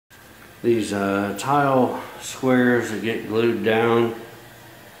These tile squares that get glued down,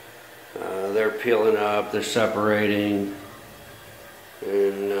 they're peeling up, they're separating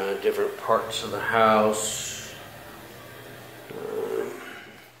in different parts of the house.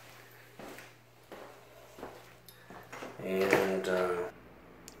 And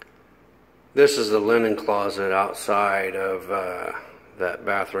this is the linen closet outside of that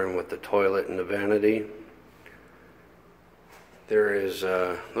bathroom with the toilet and the vanity. There is,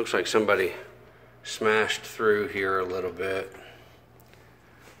 looks like somebody smashed through here a little bit.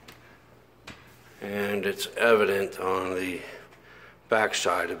 And it's evident on the back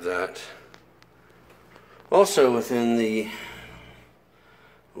side of that. Also within the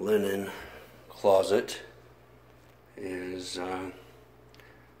linen closet is, I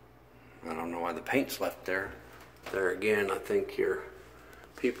don't know why the paint's left there. There again, I think your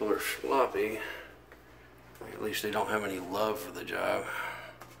people are sloppy. At least they don't have any love for the job.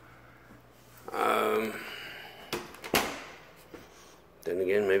 Then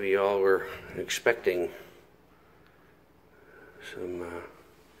again, maybe y'all were expecting some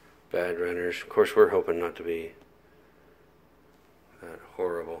bad renters. Of course, we're hoping not to be that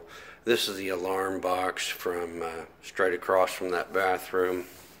horrible. This is the alarm box from straight across from that bathroom.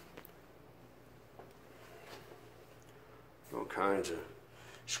 All kinds of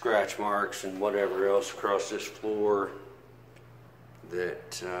scratch marks and whatever else across this floor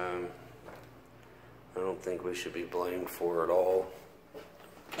that I don't think we should be blamed for at all.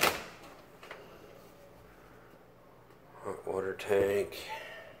 Hot water tank,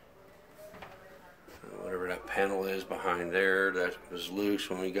 whatever that panel is behind there, that was loose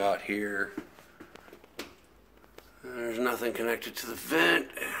when we got here. There's nothing connected to the vent.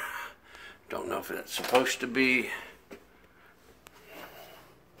 Don't know if that's supposed to be.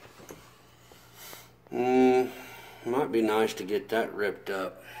 Might be nice to get that ripped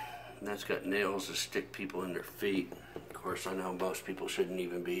up. That's got nails to stick people in their feet. Of course, I know most people shouldn't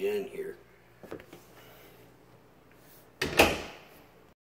even be in here.